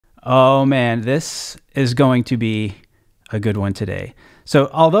Oh man, this is going to be a good one today. So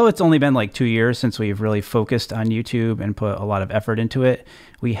although it's only been like 2 years since we've really focused on YouTube and put a lot of effort into it,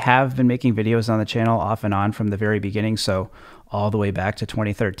 we have been making videos on the channel off and on from the very beginning. So all the way back to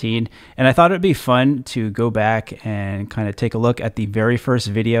 2013. And I thought it'd be fun to go back and kind of take a look at the very first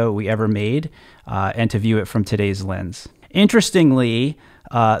video we ever made and to view it from today's lens. Interestingly,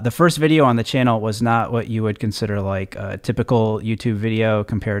 the first video on the channel was not what you would consider like a typical YouTube video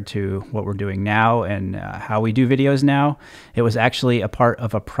compared to what we're doing now and how we do videos now. It was actually a part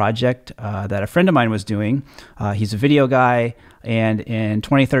of a project that a friend of mine was doing. He's a video guy, and in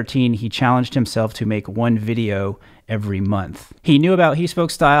 2013, he challenged himself to make one video every month. He knew about He Spoke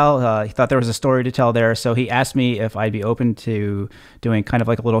Style. He thought there was a story to tell there, so he asked me if I'd be open to doing kind of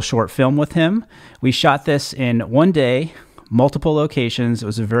like a little short film with him. We shot this in one day, multiple locations. It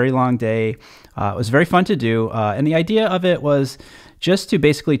was a very long day. It was very fun to do. And the idea of it was just to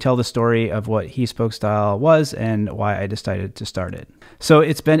basically tell the story of what He Spoke Style was and why I decided to start it. So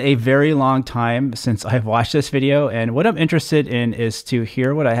it's been a very long time since I've watched this video, and what I'm interested in is to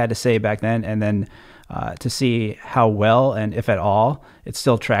hear what I had to say back then, and then to see how well, and if at all, it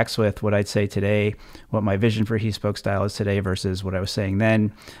still tracks with what I'd say today, what my vision for He Spoke Style is today versus what I was saying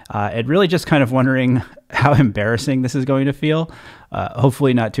then. And really just kind of wondering how embarrassing this is going to feel.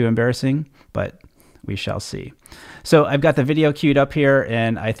 Hopefully not too embarrassing, but we shall see. So I've got the video queued up here,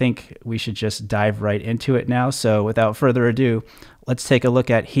 and I think we should just dive right into it now. So without further ado, let's take a look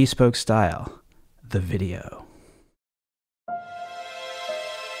at He Spoke Style, the video.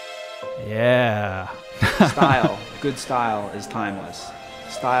 Yeah. Style, good style is timeless.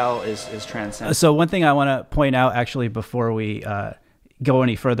 Style is transcendent. So one thing I want to point out actually before we go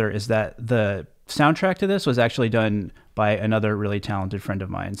any further is that the soundtrack to this was actually done by another really talented friend of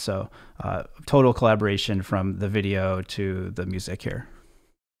mine. So total collaboration from the video to the music here.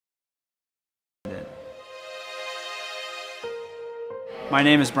 My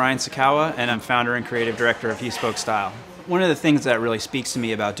name is Brian Sakawa, and I'm founder and creative director of He Spoke Style. One of the things that really speaks to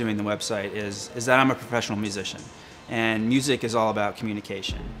me about doing the website is that I'm a professional musician, and music is all about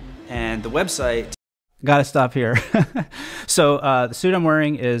communication. And the website... Gotta stop here. So the suit I'm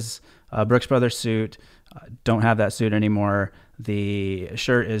wearing is a Brooks Brothers suit. Don't have that suit anymore. The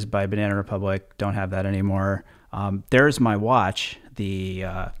shirt is by Banana Republic. Don't have that anymore. There's my watch, the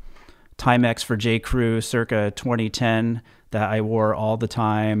Timex for J. Crew circa 2010 that I wore all the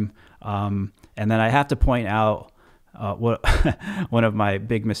time. And then I have to point out one of my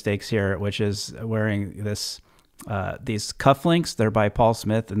big mistakes here, which is wearing this these cufflinks. They're by Paul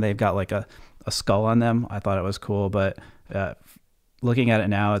Smith, and they've got like a skull on them. I thought it was cool, but looking at it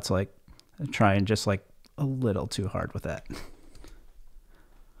now, it's like trying just like a little too hard with that.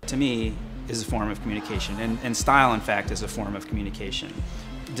 To me, is a form of communication, and style, in fact, is a form of communication.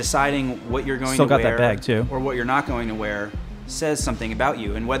 Deciding what you're going to wear, that bag too, or what you're not going to wear, says something about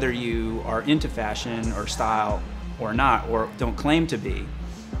you, and whether you are into fashion or style or not, or don't claim to be,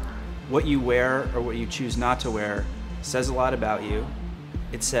 what you wear or what you choose not to wear says a lot about you.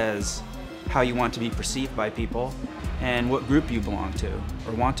 It says how you want to be perceived by people and what group you belong to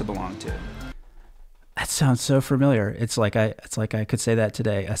or want to belong to. That sounds so familiar. It's like I could say that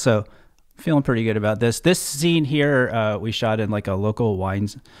today. So feeling pretty good about this. This scene here, we shot in like a local wine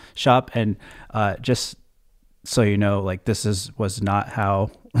shop, and just so you know, like this was not how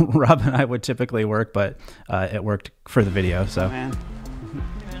Rob and I would typically work, but it worked for the video. So, man.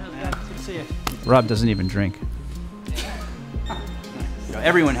 Good to see you. Rob doesn't even drink. You know,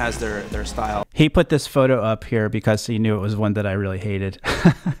 everyone has their style. He put this photo up here because he knew it was one that I really hated.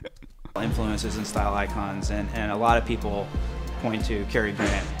 Influences and style icons, and a lot of people point to Cary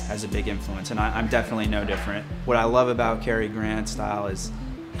Grant as a big influence, and I'm definitely no different. What I love about Cary Grant's style is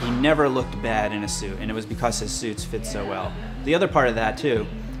he never looked bad in a suit, and it was because his suits fit so well. The other part of that too,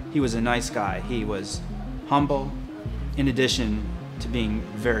 he was a nice guy. He was humble, in addition to being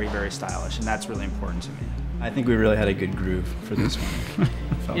very, very stylish, and that's really important to me. I think we really had a good groove for this one.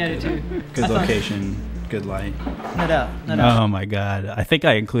 Yeah, I do too. Good location, good light. No doubt, no doubt. Oh my God. I think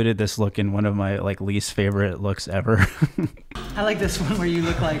I included this look in one of my like least favorite looks ever. I like this one where you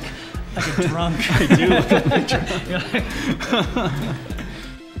look like a drunk. I do look like a drunk.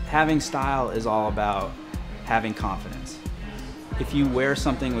 Having style is all about having confidence. If you wear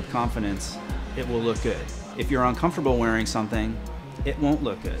something with confidence, it will look good. If you're uncomfortable wearing something, it won't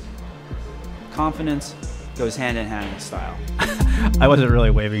look good. Confidence goes hand in hand with style. I wasn't really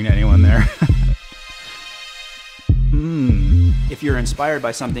waving to anyone there. If you're inspired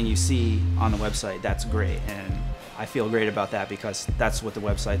by something you see on the website, that's great. And I feel great about that because that's what the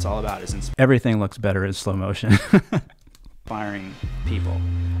website's all about. Everything looks better in slow motion. inspiring people.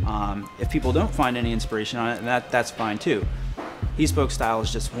 If people don't find any inspiration on it, that's fine too. He Spoke Style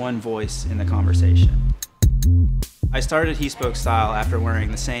is just one voice in the conversation. I started He Spoke Style after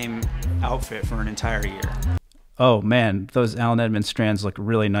wearing the same outfit for an entire year. Oh man, those Allen Edmonds strands look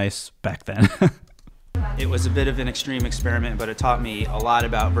really nice back then. It was a bit of an extreme experiment, but it taught me a lot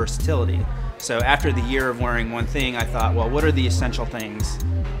about versatility. So after the year of wearing one thing, I thought, well, what are the essential things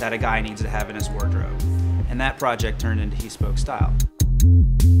that a guy needs to have in his wardrobe? And that project turned into He Spoke Style.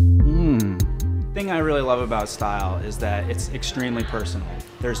 The thing I really love about style is that it's extremely personal.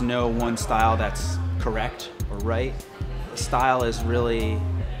 There's no one style that's correct or right. Style is really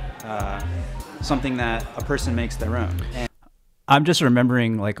something that a person makes their own. And I'm just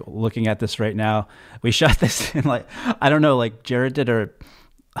remembering, like, looking at this right now. We shot this in, like, I don't know, like Jared did, or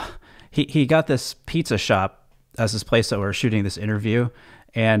he got this pizza shop as this place that we're shooting this interview,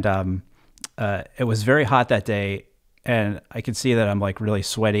 and it was very hot that day, and I could see that I'm like really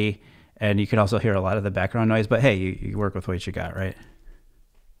sweaty, and you can also hear a lot of the background noise. But hey, you work with what you got, right?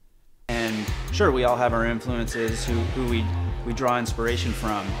 And sure, we all have our influences, who we draw inspiration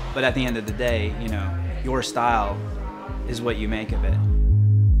from. But at the end of the day, you know, your style is what you make of it.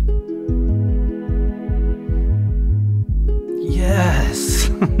 Yes.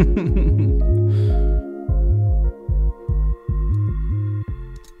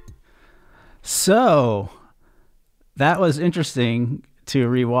 So that was interesting to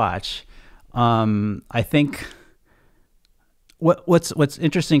rewatch. I think what's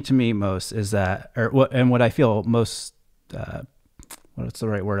interesting to me most is that, what I feel most, what's the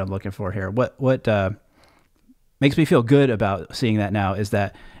right word I'm looking for here? What makes me feel good about seeing that now is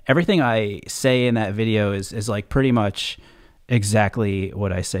that everything I say in that video is like pretty much exactly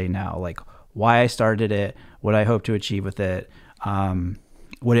what I say now, like why I started it, what I hope to achieve with it,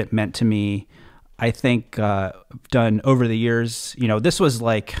 what it meant to me. I think done over the years, you know, this was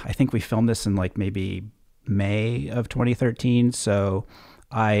like, I think we filmed this in like maybe May of 2013. So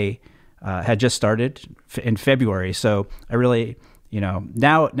I had just started in February. So I really, you know,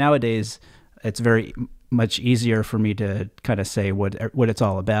 nowadays it's very much easier for me to kind of say what it's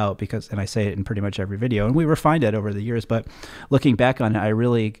all about, because, and I say it in pretty much every video, and we refined it over the years. But looking back on it, I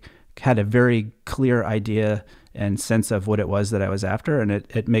really had a very clear idea and sense of what it was that I was after. And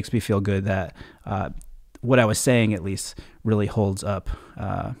it makes me feel good that what I was saying at least really holds up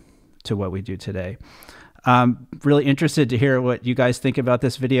to what we do today. Really interested to hear what you guys think about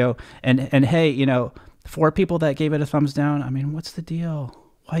this video. And hey, you know, 4 people that gave it a thumbs down, I mean, what's the deal?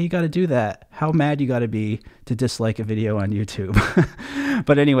 Why you got to do that? How mad you got to be to dislike a video on YouTube?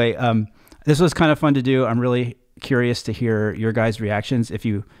 But anyway, this was kind of fun to do. I'm really curious to hear your guys' reactions. If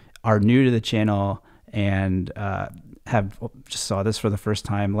you are new to the channel and have just saw this for the first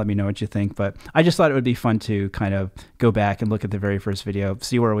time, let me know what you think. But I just thought it would be fun to kind of go back and look at the very first video,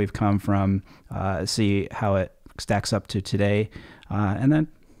 see where we've come from, see how it stacks up to today. And then,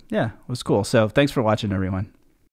 yeah, it was cool. So thanks for watching, everyone.